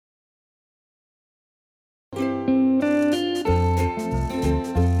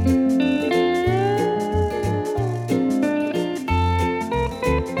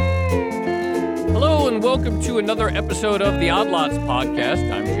welcome to another episode of the Odd Lots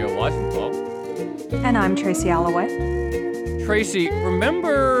podcast. I'm Joe Washington. And I'm Tracy Alloway. Tracy,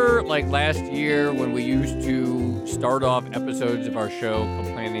 remember last year when we used to start off episodes of our show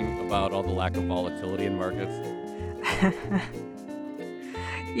complaining about all the lack of volatility in markets?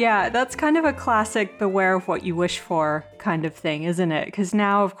 Yeah, that's kind of a classic beware of what you wish for kind of thing, isn't it? Because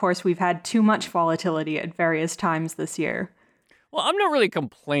now, of course, we've had too much volatility at various times this year. Well, I'm not really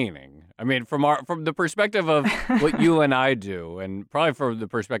complaining. I mean, from the perspective of what you and I do, and probably from the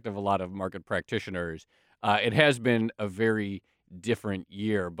perspective of a lot of market practitioners, it has been a very different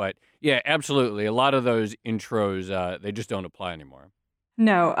year. But yeah, absolutely. A lot of those intros, they just don't apply anymore.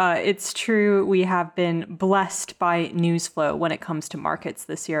 No, it's true. We have been blessed by news flow when it comes to markets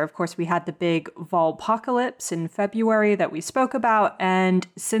this year. Of course, we had the big vol-apocalypse in February that we spoke about. And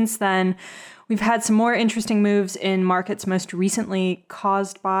since then, we've had some more interesting moves in markets, most recently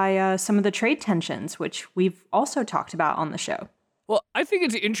caused by some of the trade tensions, which we've also talked about on the show. Well, I think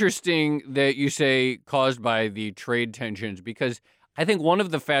it's interesting that you say caused by the trade tensions, because I think one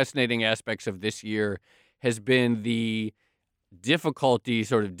of the fascinating aspects of this year has been the difficulty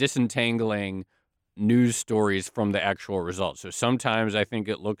sort of disentangling news stories from the actual results. So sometimes I think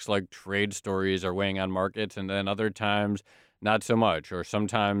it looks like trade stories are weighing on markets, and then other times not so much. Or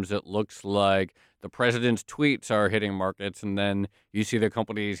sometimes it looks like the president's tweets are hitting markets, and then you see the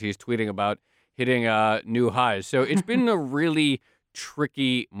companies he's tweeting about hitting new highs. So it's been a really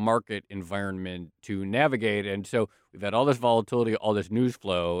tricky market environment to navigate. And so we've had all this volatility, all this news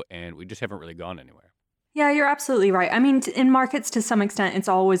flow, and we just haven't really gone anywhere. Yeah, you're absolutely right. I mean, in markets, to some extent, it's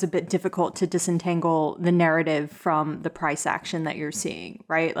always a bit difficult to disentangle the narrative from the price action that you're seeing,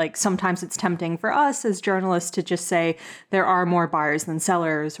 right? Like sometimes it's tempting for us as journalists to just say there are more buyers than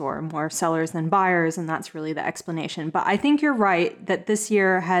sellers or more sellers than buyers, and that's really the explanation. But I think you're right that this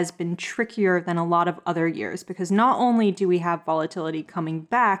year has been trickier than a lot of other years because not only do we have volatility coming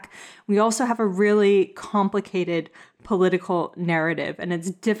back, we also have a really complicated political narrative, and it's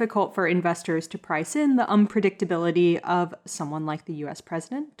difficult for investors to price in the unpredictability of someone like the U.S.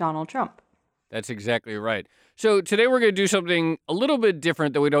 President, Donald Trump. That's exactly right. So today we're going to do something a little bit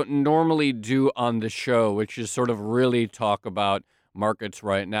different that we don't normally do on the show, which is sort of really talk about markets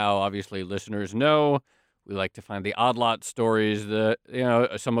right now. Obviously, listeners know we like to find the odd lot stories,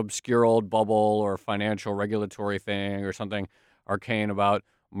 some obscure old bubble or financial regulatory thing or something arcane about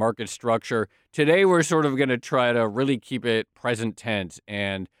market structure. Today, we're sort of going to try to really keep it present tense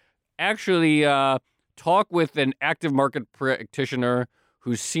and actually talk with an active market practitioner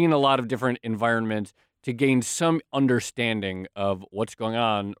who's seen a lot of different environments to gain some understanding of what's going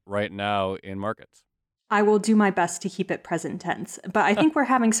on right now in markets. I will do my best to keep it present tense, but I think we're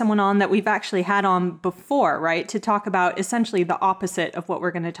having someone on that we've actually had on before, right? To talk about essentially the opposite of what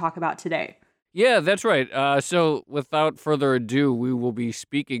we're going to talk about today. Yeah, that's right. So without further ado, we will be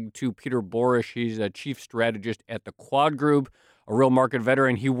speaking to Peter Borish. He's a chief strategist at the Quad Group, a real market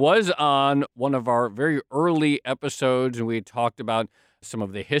veteran. He was on one of our very early episodes, and we talked about some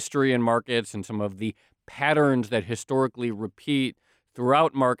of the history in markets and some of the patterns that historically repeat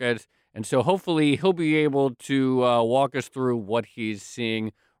throughout markets. And so hopefully he'll be able to walk us through what he's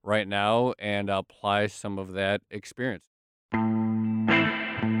seeing right now and apply some of that experience.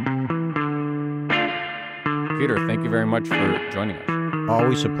 Peter, thank you very much for joining us.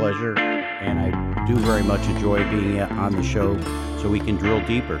 Always a pleasure, and I do very much enjoy being on the show so we can drill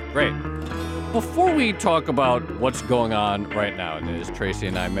deeper. Great. Before we talk about what's going on right now, and as Tracy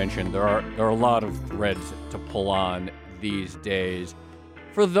and I mentioned, there are a lot of threads to pull on these days.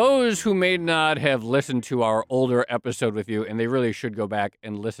 For those who may not have listened to our older episode with you, and they really should go back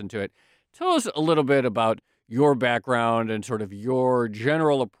and listen to it, tell us a little bit about your background and sort of your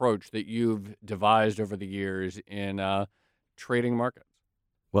general approach that you've devised over the years in trading markets.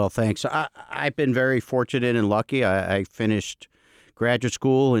 Well, thanks. I've been very fortunate and lucky. I finished graduate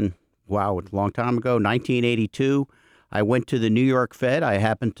school a long time ago, 1982. I went to the New York Fed. I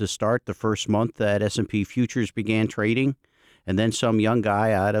happened to start the first month that S&P futures began trading. And then some young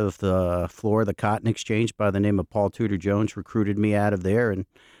guy out of the floor of the Cotton Exchange by the name of Paul Tudor Jones recruited me out of there in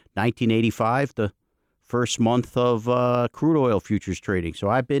 1985, the first month of crude oil futures trading. So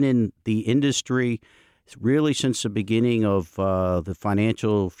I've been in the industry really since the beginning of the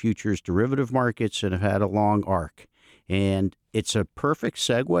financial futures derivative markets and have had a long arc. And it's a perfect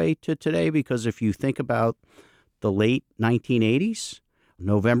segue to today because if you think about the late 1980s,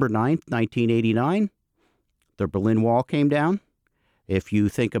 November 9th, 1989, the Berlin Wall came down. If you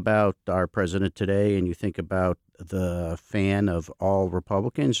think about our president today and you think about the fan of all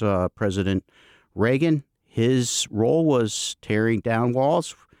Republicans, President Reagan, his role was tearing down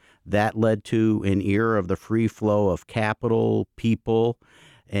walls, That led to an era of the free flow of capital, people,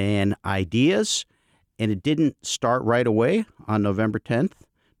 and ideas. And it didn't start right away on November 10th,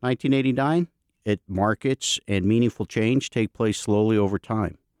 1989. Markets and meaningful change take place slowly over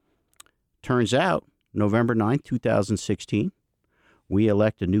time. Turns out, November 9th, 2016, we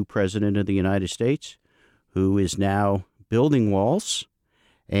elect a new president of the United States who is now building walls,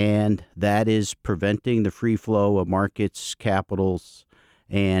 and that is preventing the free flow of markets, capitals,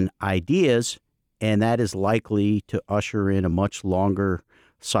 and ideas, and that is likely to usher in a much longer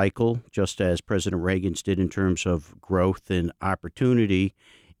cycle, just as President Reagan's did in terms of growth and opportunity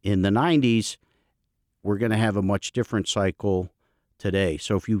in the 90s. We're going to have a much different cycle today.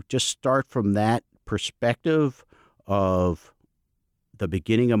 So if you just start from that perspective of the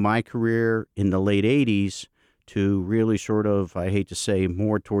beginning of my career in the late 80s to really sort of, I hate to say,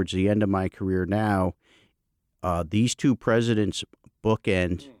 more towards the end of my career now, these two presidents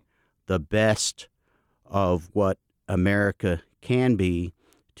bookend the best of what America can be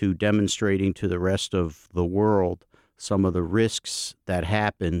to demonstrating to the rest of the world some of the risks that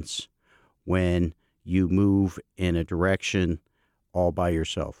happens when you move in a direction all by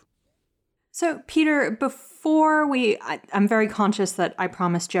yourself. So, Peter, I'm very conscious that I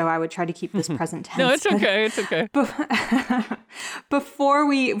promised Joe I would try to keep this present tense. No, it's okay. It's okay. Before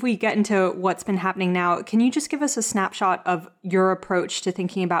we get into what's been happening now, can you just give us a snapshot of your approach to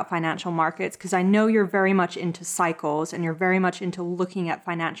thinking about financial markets? Because I know you're very much into cycles and you're very much into looking at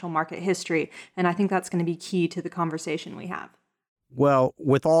financial market history. And I think that's going to be key to the conversation we have. Well,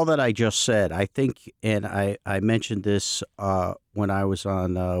 with all that I just said, I think, and I mentioned this when I was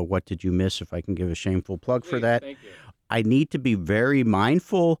on What Did You Miss, if I can give a shameful plug for that. Thank you. I need to be very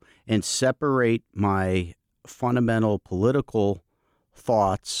mindful and separate my fundamental political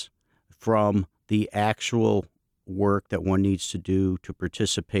thoughts from the actual work that one needs to do to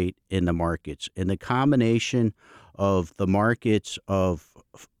participate in the markets. And the combination of the markets, of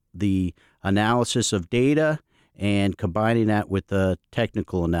the analysis of data, and combining that with the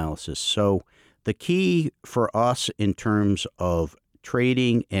technical analysis. So the key for us in terms of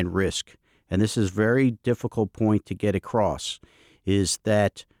trading and risk, and this is a very difficult point to get across, is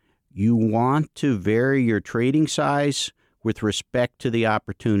that you want to vary your trading size with respect to the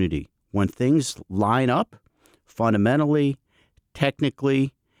opportunity. When things line up fundamentally,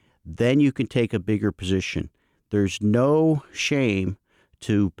 technically, then you can take a bigger position. There's no shame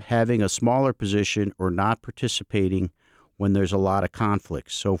to having a smaller position or not participating when there's a lot of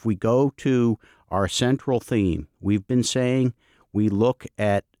conflicts. So if we go to our central theme, we've been saying we look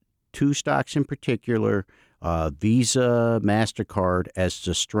at two stocks in particular, Visa, MasterCard, as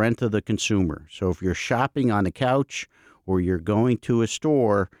the strength of the consumer. So if you're shopping on the couch or you're going to a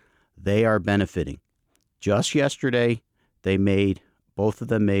store, they are benefiting. Just yesterday, both of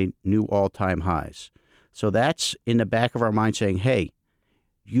them made new all-time highs. So that's in the back of our mind saying, hey,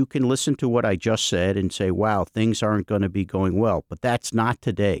 you can listen to what I just said and say, wow, things aren't going to be going well. But that's not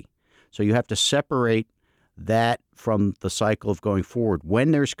today. So you have to separate that from the cycle of going forward.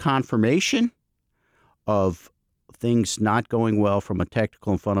 When there's confirmation of things not going well from a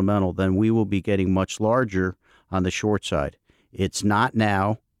technical and fundamental, then we will be getting much larger on the short side. It's not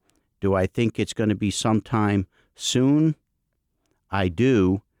now. Do I think it's going to be sometime soon? I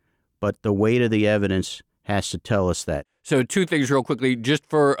do. But the weight of the evidence has to tell us that. So two things real quickly, just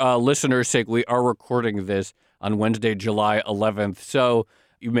for listeners' sake, we are recording this on Wednesday, July 11th. So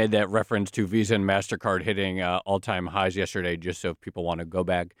you made that reference to Visa and MasterCard hitting all-time highs yesterday, just so if people want to go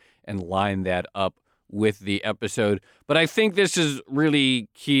back and line that up with the episode. But I think this is really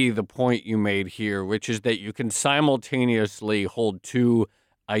key, the point you made here, which is that you can simultaneously hold two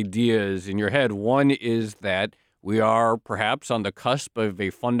ideas in your head. One is that we are perhaps on the cusp of a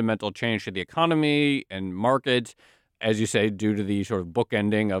fundamental change to the economy and markets, as you say, due to the sort of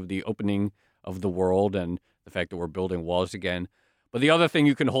bookending of the opening of the world and the fact that we're building walls again. But the other thing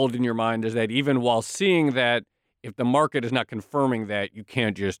you can hold in your mind is that even while seeing that, if the market is not confirming that, you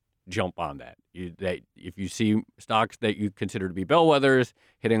can't just jump on that. That if you see stocks that you consider to be bellwethers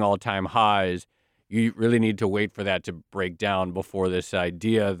hitting all-time highs, you really need to wait for that to break down before this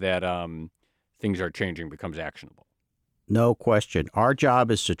idea that things are changing becomes actionable. No question. Our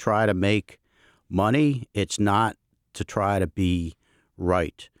job is to try to make money. It's not to try to be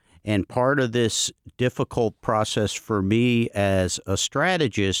right. And part of this difficult process for me as a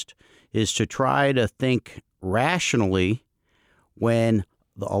strategist is to try to think rationally when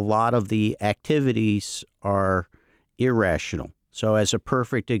a lot of the activities are irrational. So as a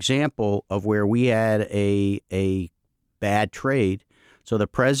perfect example of where we had a bad trade, so the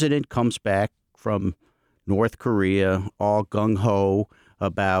president comes back from North Korea, all gung-ho,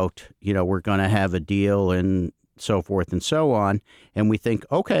 about, we're going to have a deal and so forth and so on. And we think,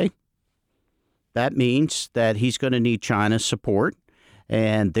 okay, that means that he's going to need China's support.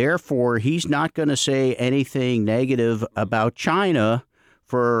 And therefore, he's not going to say anything negative about China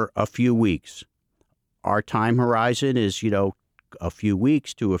for a few weeks. Our time horizon is, a few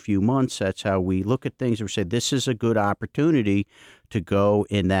weeks to a few months. That's how we look at things. We say this is a good opportunity to go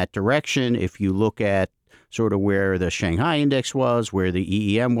in that direction. If you look at sort of where the Shanghai index was, where the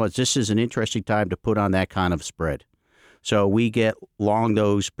EEM was, this is an interesting time to put on that kind of spread. So we get long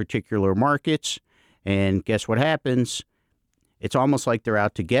those particular markets, and guess what happens? It's almost like they're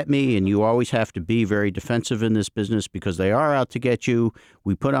out to get me, and you always have to be very defensive in this business because they are out to get you.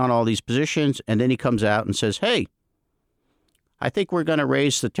 We put on all these positions, and then he comes out and says, hey, I think we're going to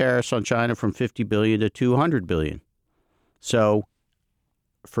raise the tariffs on China from $50 billion to $200 billion. So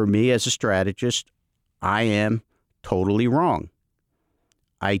for me as a strategist, I am totally wrong.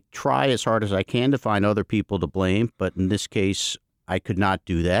 I try as hard as I can to find other people to blame, but in this case, I could not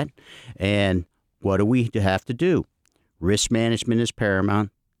do that. And what do we have to do? Risk management is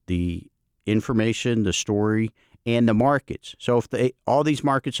paramount, the information, the story, and the markets. So if all these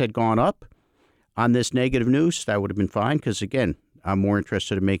markets had gone up on this negative news, that would have been fine because, again, I'm more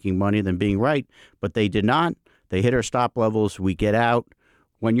interested in making money than being right. But they did not. They hit our stop levels. We get out.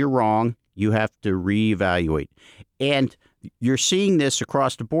 When you're wrong, you have to reevaluate. And you're seeing this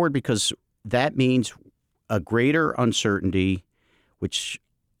across the board because that means a greater uncertainty, which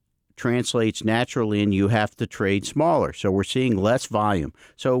translates naturally, and you have to trade smaller. So we're seeing less volume.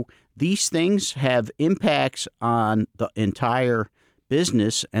 So these things have impacts on the entire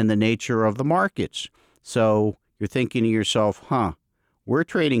business and the nature of the markets. So you're thinking to yourself, we're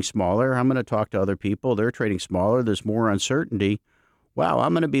trading smaller. I'm going to talk to other people. They're trading smaller. There's more uncertainty. Wow,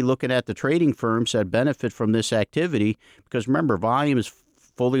 I'm going to be looking at the trading firms that benefit from this activity because remember, volume is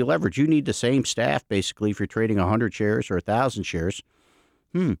fully leveraged. You need the same staff basically if you're trading 100 shares or 1,000 shares.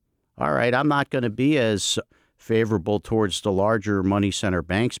 All right, I'm not going to be as favorable towards the larger money center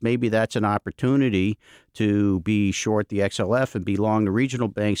banks. Maybe that's an opportunity to be short the XLF and be long the regional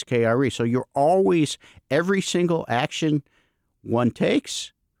banks, KRE. So you're always, every single action one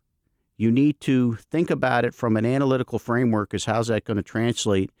takes, you need to think about it from an analytical framework as how's that going to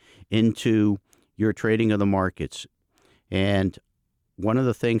translate into your trading of the markets. And one of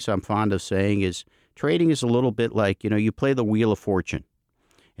the things I'm fond of saying is trading is a little bit like, you play the Wheel of Fortune.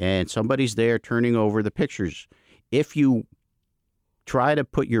 And somebody's there turning over the pictures. If you try to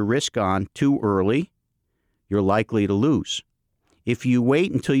put your risk on too early, you're likely to lose. If you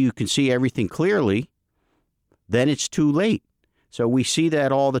wait until you can see everything clearly, then it's too late. So we see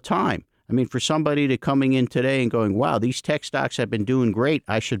that all the time. I mean, for somebody to coming in today and going, wow, these tech stocks have been doing great,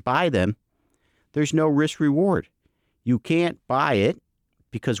 I should buy them, there's no risk reward. You can't buy it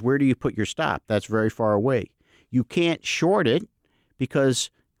because where do you put your stop? That's very far away. You can't short it because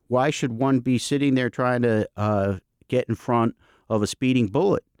why should one be sitting there trying to get in front of a speeding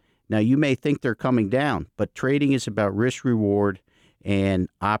bullet? Now, you may think they're coming down, but trading is about risk reward and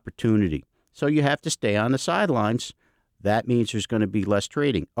opportunity. So you have to stay on the sidelines. That means there's going to be less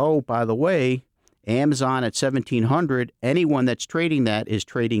trading. Oh, by the way, Amazon at 1,700, anyone that's trading that is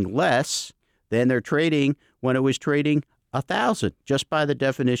trading less than they're trading when it was trading 1,000, just by the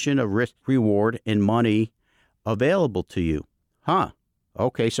definition of risk reward and money available to you.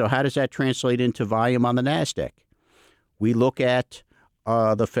 Okay, so how does that translate into volume on the NASDAQ? We look at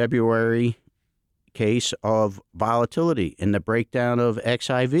the February case of volatility in the breakdown of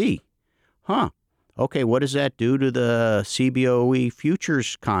XIV. Okay, what does that do to the CBOE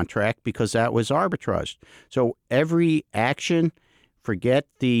futures contract because that was arbitraged? So every action, forget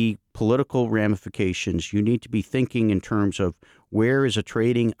the political ramifications. You need to be thinking in terms of where is a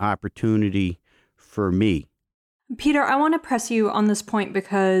trading opportunity for me. Peter, I want to press you on this point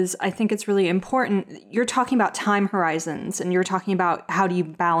because I think it's really important. You're talking about time horizons and you're talking about how do you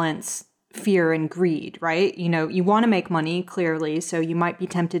balance fear and greed, right? You want to make money, clearly, so you might be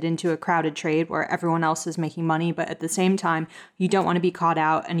tempted into a crowded trade where everyone else is making money, but at the same time, you don't want to be caught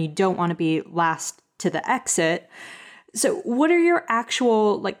out and you don't want to be last to the exit. So what are your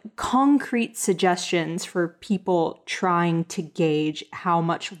actual, concrete suggestions for people trying to gauge how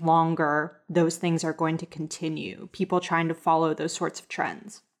much longer those things are going to continue? People trying to follow those sorts of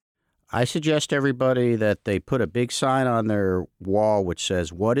trends? I suggest everybody that they put a big sign on their wall which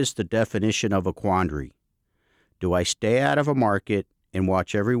says, what is the definition of a quandary? Do I stay out of a market and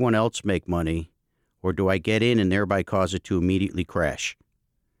watch everyone else make money, or do I get in and thereby cause it to immediately crash?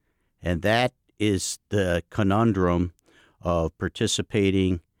 And that is the conundrum of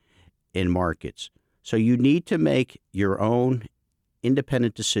participating in markets. So you need to make your own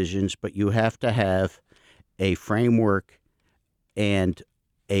independent decisions, but you have to have a framework and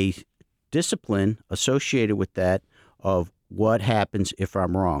a discipline associated with that of what happens if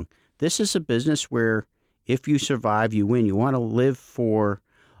I'm wrong. This is a business where if you survive, you win. You want to live for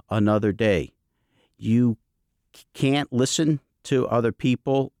another day. You can't listen to other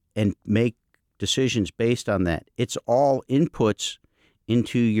people and make decisions based on that. It's all inputs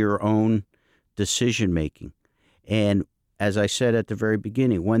into your own decision making. And as I said at the very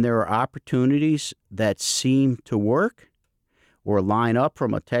beginning, when there are opportunities that seem to work or line up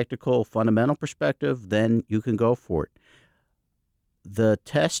from a technical fundamental perspective, then you can go for it. The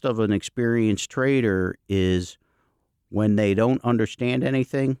test of an experienced trader is when they don't understand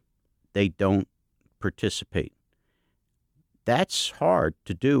anything, they don't participate. That's hard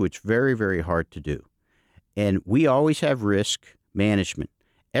to do. It's very, very hard to do. And we always have risk management.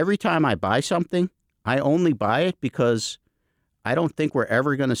 Every time I buy something, I only buy it because I don't think we're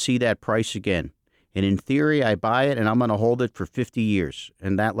ever going to see that price again. And in theory, I buy it and I'm going to hold it for 50 years.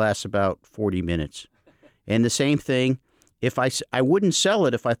 And that lasts about 40 minutes. And the same thing, if I wouldn't sell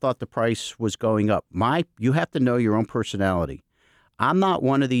it if I thought the price was going up. You have to know your own personality. I'm not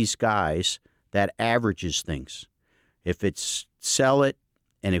one of these guys that averages things. If it's sell it,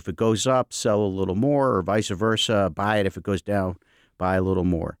 and if it goes up, sell a little more, or vice versa, buy it. If it goes down, buy a little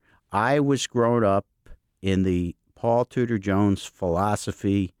more. I was grown up in the Paul Tudor Jones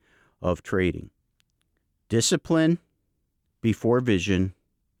philosophy of trading. Discipline before vision,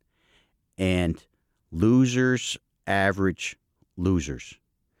 and losers average losers,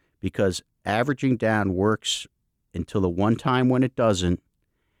 because averaging down works until the one time when it doesn't,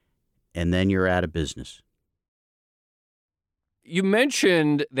 and then you're out of business. You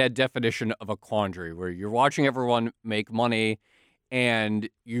mentioned that definition of a quandary where you're watching everyone make money and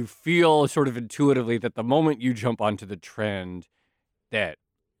you feel sort of intuitively that the moment you jump onto the trend,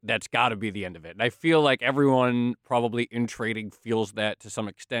 that's got to be the end of it. And I feel like everyone probably in trading feels that to some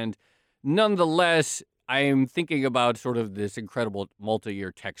extent. Nonetheless, I am thinking about sort of this incredible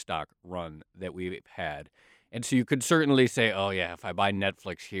multi-year tech stock run that we've had. And so you could certainly say, oh yeah, if I buy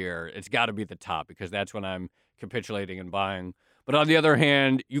Netflix here, it's got to be the top because that's when I'm capitulating and buying. But on the other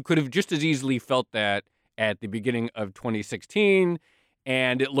hand, you could have just as easily felt that at the beginning of 2016,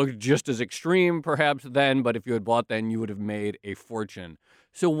 and it looked just as extreme perhaps then, but if you had bought then, you would have made a fortune.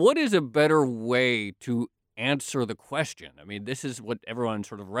 So what is a better way to answer the question? I mean, this is what everyone's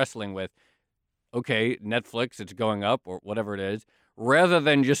sort of wrestling with. Okay, Netflix, it's going up or whatever it is, rather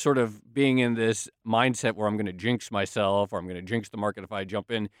than just sort of being in this mindset where I'm going to jinx myself or I'm going to jinx the market if I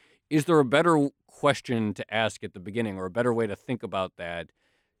jump in. Is there a better question to ask at the beginning or a better way to think about that?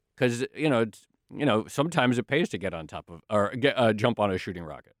 Because, sometimes it pays to get on top of or jump on a shooting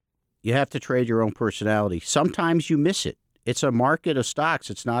rocket. You have to trade your own personality. Sometimes you miss it. It's a market of stocks.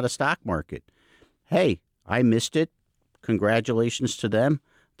 It's not a stock market. Hey, I missed it. Congratulations to them.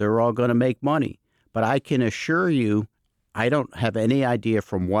 They're all going to make money. But I can assure you, I don't have any idea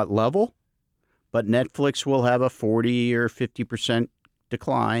from what level, but Netflix will have a 40 or 50%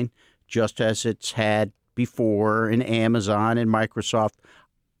 decline, just as it's had before in Amazon and Microsoft.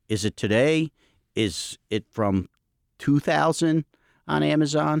 Is it today? Is it from 2000 on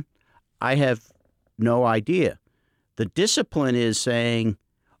Amazon? I have no idea. The discipline is saying,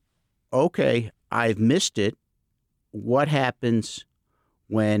 okay, I've missed it. What happens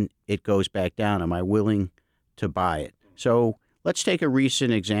when it goes back down? Am I willing to buy it? So let's take a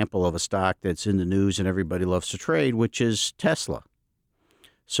recent example of a stock that's in the news and everybody loves to trade, which is Tesla.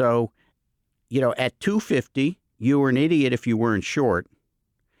 So, at 250, you were an idiot if you weren't short.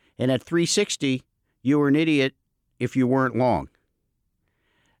 And at 360, you were an idiot if you weren't long,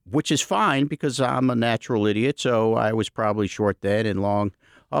 which is fine because I'm a natural idiot. So I was probably short then and long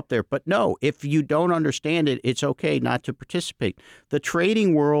up there. But no, if you don't understand it, it's okay not to participate. The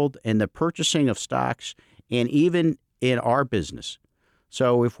trading world and the purchasing of stocks, and even in our business.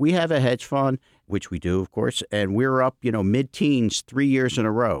 So if we have a hedge fund, which we do, of course, and we're up, mid-teens 3 years in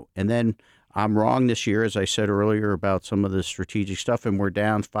a row, and then I'm wrong this year, as I said earlier, about some of the strategic stuff, and we're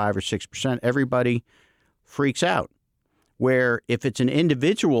down 5 or 6%, everybody freaks out. Where if it's an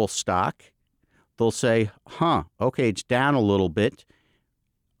individual stock, they'll say, okay, it's down a little bit.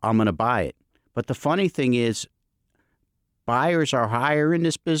 I'm going to buy it. But the funny thing is, buyers are higher in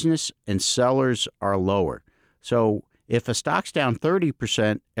this business and sellers are lower. So if a stock's down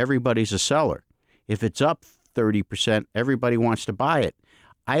 30%, everybody's a seller. If it's up 30%, everybody wants to buy it.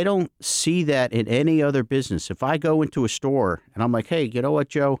 I don't see that in any other business. If I go into a store and I'm like, hey, you know what,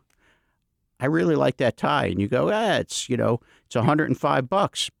 Joe? I really like that tie. And you go, it's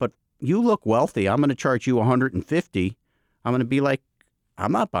 $105, but you look wealthy. I'm going to charge you $150. I'm going to be like,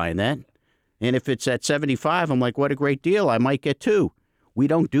 I'm not buying that. And if it's at 75, I'm like, what a great deal. I might get 2. We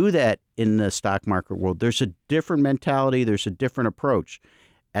don't do that in the stock market world. There's a different mentality. There's a different approach.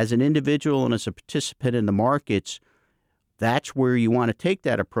 As an individual and as a participant in the markets, that's where you want to take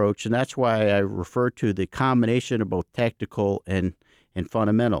that approach. And that's why I refer to the combination of both tactical and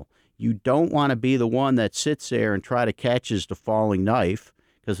fundamental. You don't want to be the one that sits there and try to catches the falling knife,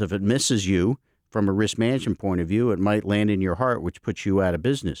 because if it misses you from a risk management point of view, it might land in your heart, which puts you out of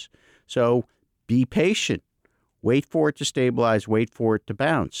business. So be patient. Wait for it to stabilize. Wait for it to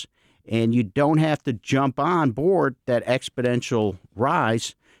bounce. And you don't have to jump on board that exponential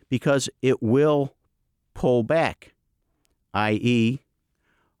rise, because it will pull back, i.e.,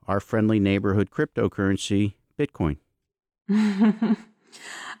 our friendly neighborhood cryptocurrency, Bitcoin.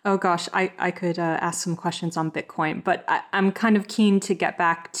 Oh, gosh, I could ask some questions on Bitcoin, but I'm kind of keen to get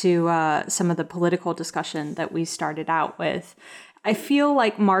back to some of the political discussion that we started out with. I feel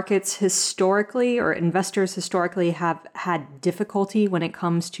like markets historically, or investors historically, have had difficulty when it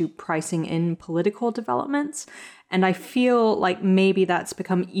comes to pricing in political developments. And I feel like maybe that's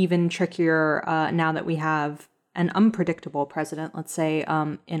become even trickier now that we have an unpredictable president, let's say,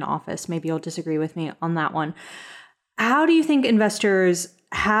 in office. Maybe you'll disagree with me on that one. How do you think investors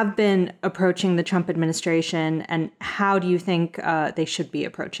have been approaching the Trump administration, and how do you think they should be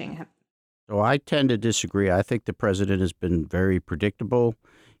approaching him? So I tend to disagree. I think the president has been very predictable.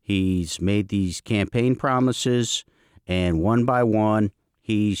 He's made these campaign promises, and one by one,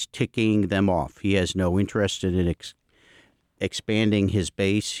 he's ticking them off. He has no interest in expanding his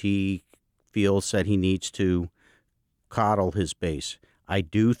base. He feels that he needs to coddle his base. I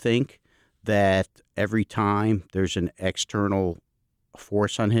do think that every time there's an external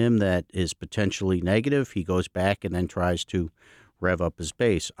force on him that is potentially negative, he goes back and then tries to rev up his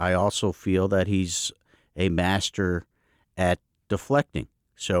base. I also feel that he's a master at deflecting.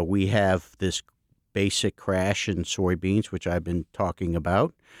 So we have this basic crash in soybeans, which I've been talking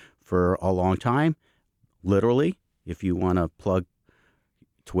about for a long time. Literally, if you want to plug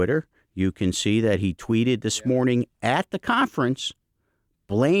Twitter, you can see that he tweeted this morning at the conference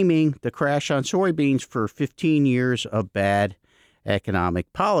blaming the crash on soybeans for 15 years of bad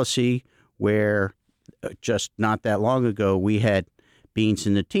economic policy, where just not that long ago we had beans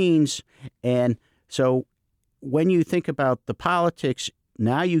in the teens. And so when you think about the politics,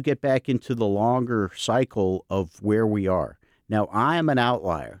 now you get back into the longer cycle of where we are. Now, I am an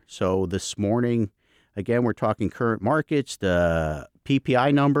outlier. So this morning, again, we're talking current markets. The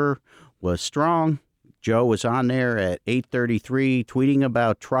PPI number was strong. Joe was on there at 8:33 tweeting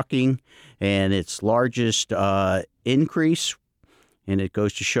about trucking and its largest increase. And it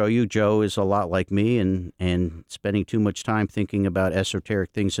goes to show you Joe is a lot like me and spending too much time thinking about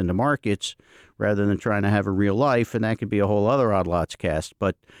esoteric things in the markets rather than trying to have a real life. And that could be a whole other Odd Lots cast.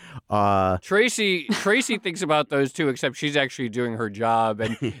 But Tracy thinks about those too, except she's actually doing her job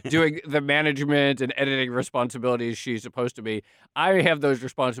and doing the management and editing responsibilities she's supposed to be. I have those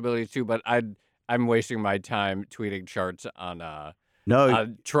responsibilities too, but I'm wasting my time tweeting charts on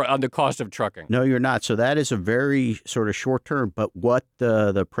on the cost of trucking. No, you're not. So that is a very sort of short term. But what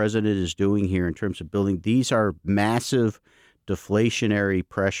the president is doing here in terms of building, these are massive deflationary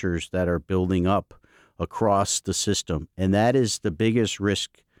pressures that are building up across the system. And that is the biggest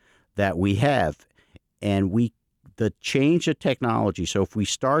risk that we have. And the change of technology. So if we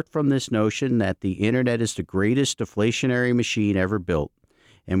start from this notion that the internet is the greatest deflationary machine ever built,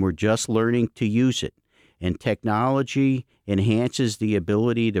 and we're just learning to use it, and technology enhances the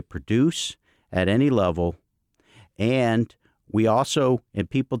ability to produce at any level. And we also, and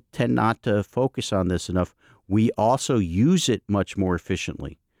people tend not to focus on this enough, we also use it much more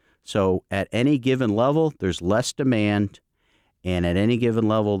efficiently. So at any given level, there's less demand, and at any given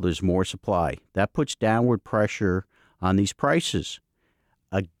level, there's more supply. That puts downward pressure on these prices.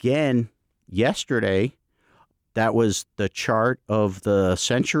 Again, yesterday, that was the chart of the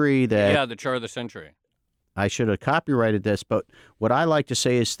century the chart of the century. I should have copyrighted this, but what I like to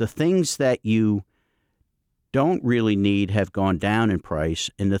say is the things that you don't really need have gone down in price,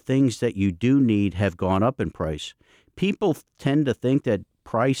 and the things that you do need have gone up in price. People tend to think that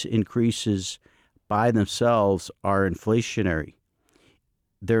price increases by themselves are inflationary.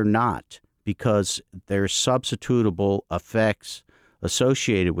 They're not, because there's substitutable effects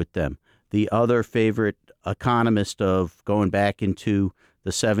associated with them. The other favorite economist of going back into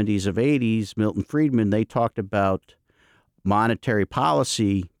the 70s of 80s, Milton Friedman, they talked about monetary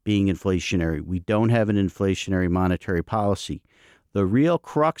policy being inflationary. We don't have an inflationary monetary policy. The real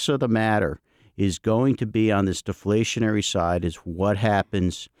crux of the matter is going to be on this deflationary side is what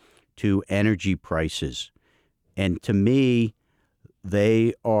happens to energy prices. And to me,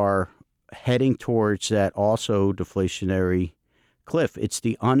 they are heading towards that also deflationary cliff. It's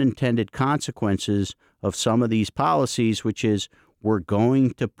the unintended consequences of some of these policies, which is we're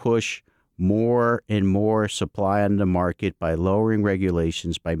going to push more and more supply on the market by lowering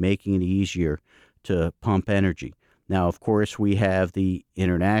regulations, by making it easier to pump energy. Now, of course, we have the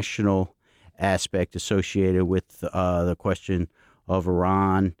international aspect associated with the question of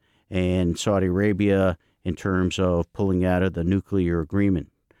Iran and Saudi Arabia in terms of pulling out of the nuclear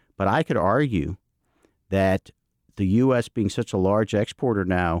agreement. But I could argue that the U.S. being such a large exporter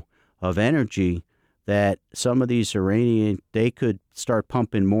now of energy, that some of these Iranian, they could start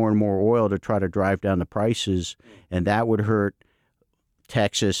pumping more and more oil to try to drive down the prices, and that would hurt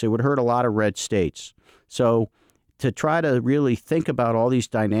Texas. It would hurt a lot of red states. So to try to really think about all these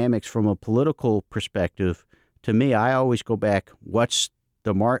dynamics from a political perspective, to me, I always go back, what's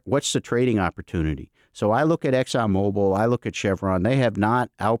the trading opportunity? So I look at ExxonMobil, I look at Chevron. They have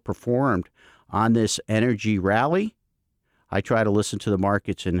not outperformed on this energy rally. I try to listen to the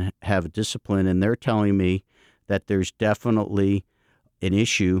markets and have a discipline, and they're telling me that there's definitely an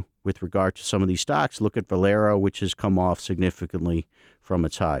issue with regard to some of these stocks. Look at Valero, which has come off significantly from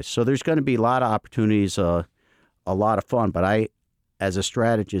its highs. So there's going to be a lot of opportunities, a lot of fun. But as a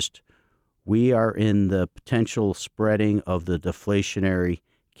strategist, we are in the potential spreading of the deflationary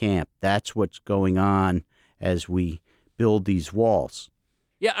camp. That's what's going on as we build these walls.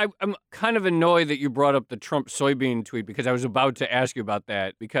 Yeah, I'm kind of annoyed that you brought up the Trump soybean tweet, because I was about to ask you about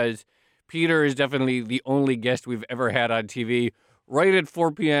that, because Peter is definitely the only guest we've ever had on TV. Right at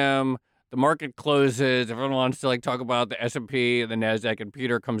 4 p.m., the market closes. Everyone wants to talk about the S&P and the NASDAQ, and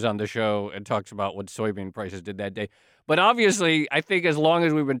Peter comes on the show and talks about what soybean prices did that day. But obviously, I think as long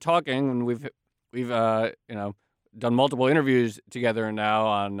as we've been talking, and we've done multiple interviews together now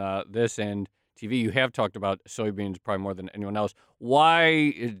on this and TV, you have talked about soybeans probably more than anyone else.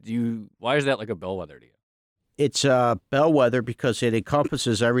 Why is that like a bellwether to you? It's a bellwether because it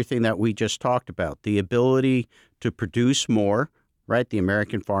encompasses everything that we just talked about. The ability to produce more, right? The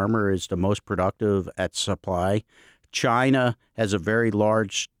American farmer is the most productive at supply. China has a very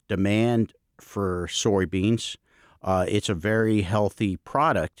large demand for soybeans. It's a very healthy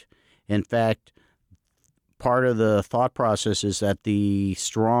product. In fact, part of the thought process is that the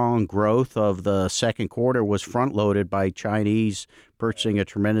strong growth of the second quarter was front-loaded by Chinese purchasing a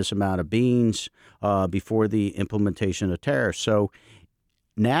tremendous amount of beans before the implementation of tariffs. So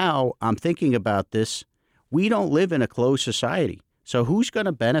now I'm thinking about this. We don't live in a closed society. So who's going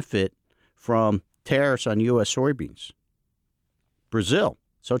to benefit from tariffs on U.S. soybeans? Brazil.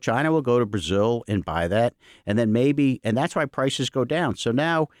 So China will go to Brazil and buy that, and then and that's why prices go down. So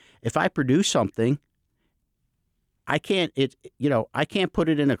now if I produce something, I can't put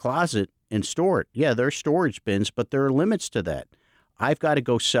it in a closet and store it. Yeah, there's storage bins, but there are limits to that. I've got to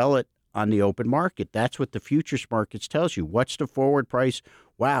go sell it on the open market. That's what the futures markets tells you. What's the forward price?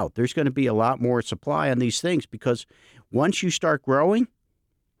 Wow, there's going to be a lot more supply on these things, because once you start growing,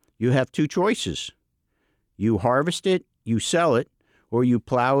 you have two choices. You harvest it, you sell it, or you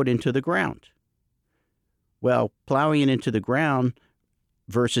plow it into the ground. Well, plowing it into the ground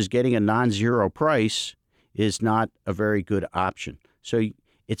versus getting a non-zero price is not a very good option. So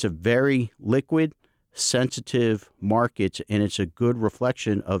it's a very liquid, sensitive market, and it's a good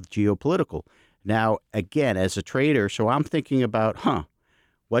reflection of geopolitical. Now, again, as a trader, so I'm thinking about,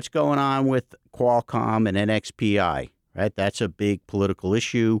 what's going on with Qualcomm and NXPI, right? That's a big political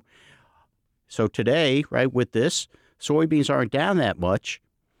issue. So today, right, with this, soybeans aren't down that much.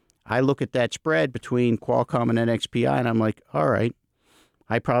 I look at that spread between Qualcomm and NXPI, and I'm like, all right,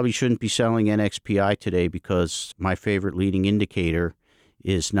 I probably shouldn't be selling NXPI today because my favorite leading indicator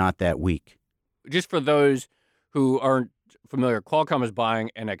is not that weak. Just for those who aren't familiar, Qualcomm is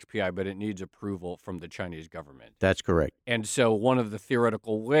buying NXPI, but it needs approval from the Chinese government. That's correct. And so one of the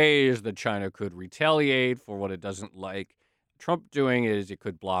theoretical ways that China could retaliate for what it doesn't like Trump doing is it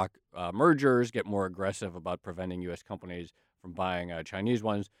could block mergers, get more aggressive about preventing U.S. companies from buying Chinese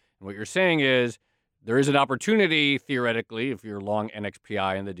ones. And what you're saying is there is an opportunity, theoretically, if you're long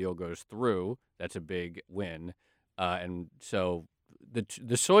NXPI and the deal goes through, that's a big win. And so the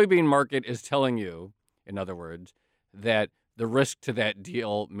soybean market is telling you, in other words, that the risk to that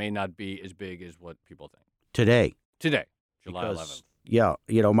deal may not be as big as what people think. Today, July 11th. Yeah,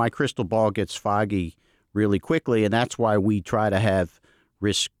 my crystal ball gets foggy really quickly, and that's why we try to have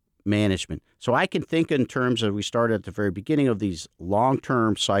risk management. So I can think in terms of, we started at the very beginning of these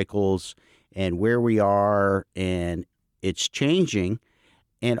long-term cycles and where we are, and it's changing.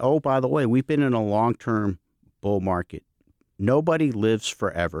 And oh, by the way, we've been in a long-term bull market. Nobody lives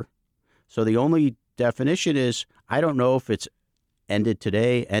forever. So the only definition is, I don't know if it's ended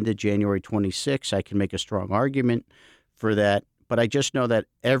today, ended January 26th. I can make a strong argument for that. But I just know that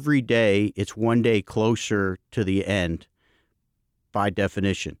every day it's one day closer to the end by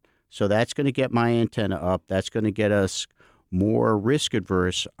definition. So that's going to get my antenna up. That's going to get us more risk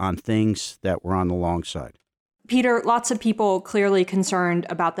adverse on things that were on the long side. Peter, lots of people clearly concerned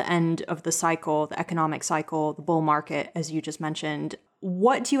about the end of the cycle, the economic cycle, the bull market, as you just mentioned.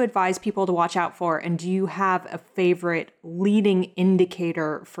 What do you advise people to watch out for? And do you have a favorite leading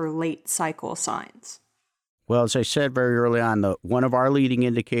indicator for late cycle signs? Well, as I said very early on, one of our leading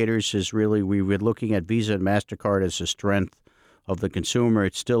indicators is really we were looking at Visa and MasterCard as a strength of the consumer.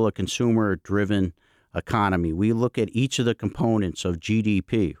 It's still a consumer-driven economy. We look at each of the components of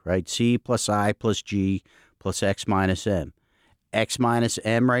GDP, right? C plus I plus G plus X minus M. X minus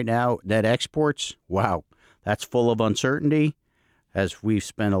M right now, net exports, wow, that's full of uncertainty, as we've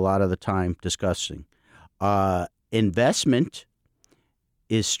spent a lot of the time discussing. Investment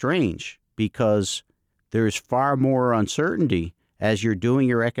is strange because there's far more uncertainty as you're doing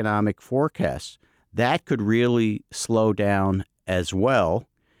your economic forecasts. That could really slow down as well.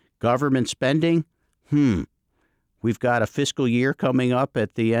 Government spending, we've got a fiscal year coming up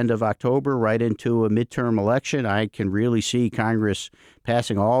at the end of October, right into a midterm election. I can really see Congress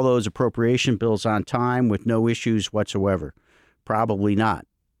passing all those appropriation bills on time with no issues whatsoever. Probably not.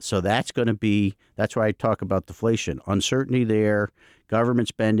 So that's why I talk about deflation. Uncertainty there, government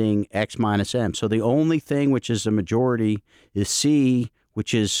spending, X minus M. So the only thing which is a majority is C,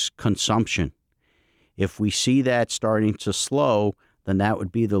 which is consumption. If we see that starting to slow, then that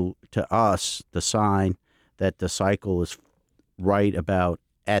would be, to us, the sign that the cycle is right about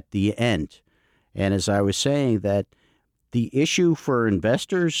at the end. And as I was saying, that the issue for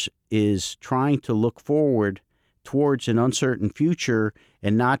investors is trying to look forward towards an uncertain future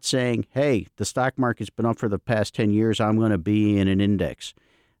and not saying, hey, the stock market's been up for the past 10 years, I'm going to be in an index.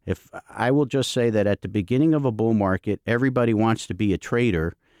 If I will just say that at the beginning of a bull market, everybody wants to be a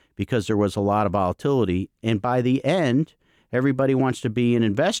trader because there was a lot of volatility. And by the end, everybody wants to be an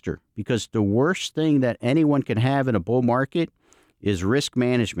investor because the worst thing that anyone can have in a bull market is risk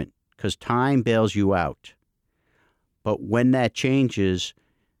management because time bails you out. But when that changes,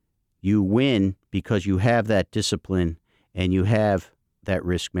 you win because you have that discipline and you have that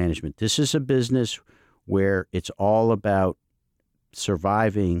risk management. This is a business where it's all about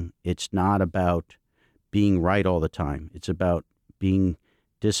surviving. It's not about being right all the time. It's about being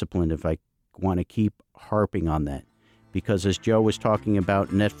disciplined, if I want to keep harping on that. Because as Joe was talking about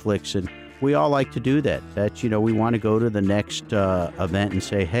Netflix, and we all like to do that. We want to go to the next event and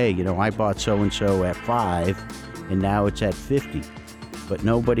say, hey, I bought so-and-so at 5 and now it's at 50. But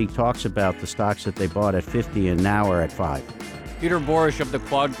nobody talks about the stocks that they bought at 50 and now are at 5. Peter Borish of the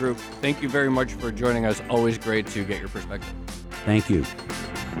Quad Group, thank you very much for joining us. Always great to get your perspective. Thank you.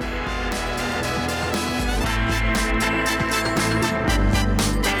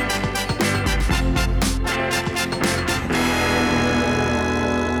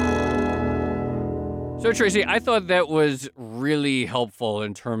 So, Tracy, I thought that was really helpful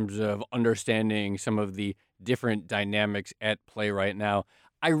in terms of understanding some of the different dynamics at play right now.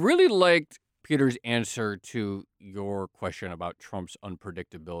 I really liked Peter's answer to your question about Trump's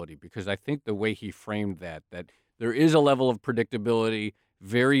unpredictability, because I think the way he framed that there is a level of predictability,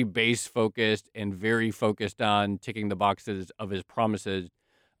 very base focused and very focused on ticking the boxes of his promises,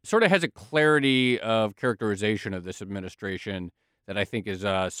 sort of has a clarity of characterization of this administration that I think is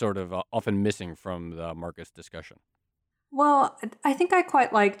often missing from the market's discussion. Well, I think I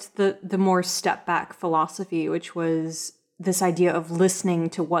quite liked the more step back philosophy, which was this idea of listening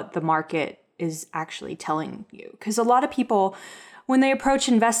to what the market is actually telling you. Because a lot of people, when they approach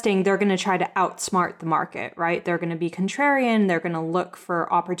investing, they're going to try to outsmart the market, right? They're going to be contrarian. They're going to look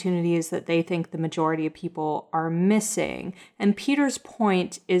for opportunities that they think the majority of people are missing. And Peter's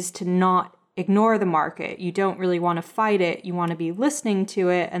point is to not ignore the market. You don't really want to fight it. You want to be listening to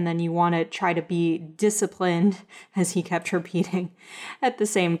it, and then you want to try to be disciplined, as he kept repeating, at the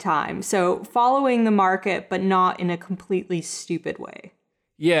same time. So following the market, but not in a completely stupid way.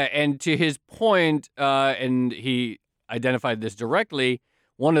 Yeah, and to his point, and he identified this directly,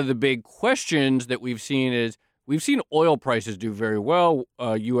 one of the big questions that we've seen oil prices do very well.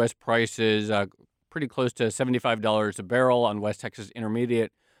 U.S. prices pretty close to $75 a barrel on West Texas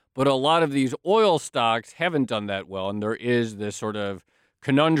Intermediate. But a lot of these oil stocks haven't done that well, and there is this sort of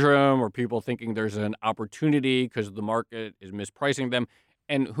conundrum or people thinking there's an opportunity because the market is mispricing them.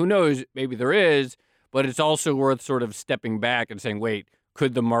 And who knows, maybe there is, but it's also worth sort of stepping back and saying, wait,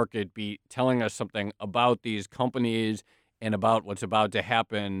 could the market be telling us something about these companies and about what's about to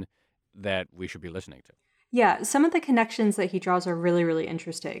happen that we should be listening to? Yeah, some of the connections that he draws are really, really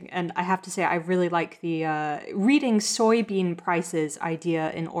interesting. And I have to say, I really like the reading soybean prices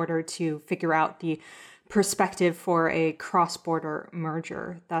idea in order to figure out the perspective for a cross-border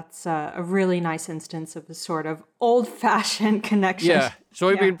merger. That's a really nice instance of a sort of old-fashioned connection. Yeah,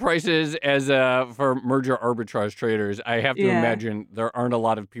 soybean prices as for merger arbitrage traders. I have to imagine there aren't a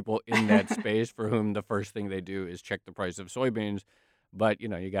lot of people in that space for whom the first thing they do is check the price of soybeans. But, you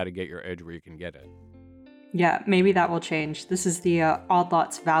got to get your edge where you can get it. Yeah, maybe that will change. This is the Odd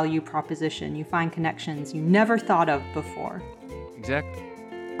Lots value proposition. You find connections you never thought of before. Exactly.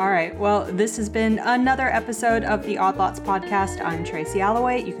 All right, well, this has been another episode of the Odd Lots podcast. I'm Tracy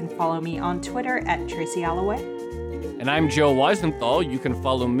Alloway. You can follow me on Twitter at Tracy Alloway. And I'm Joe Weisenthal. You can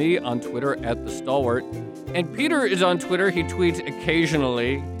follow me on Twitter at The Stalwart. And Peter is on Twitter. He tweets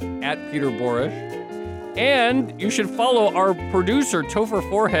occasionally at Peter Borish. And you should follow our producer, Topher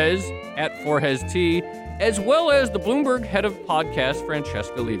Forhez, at Forhez T, as well as the Bloomberg head of podcast,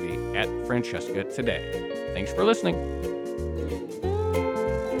 Francesca Levy, at Francesca Today. Thanks for listening.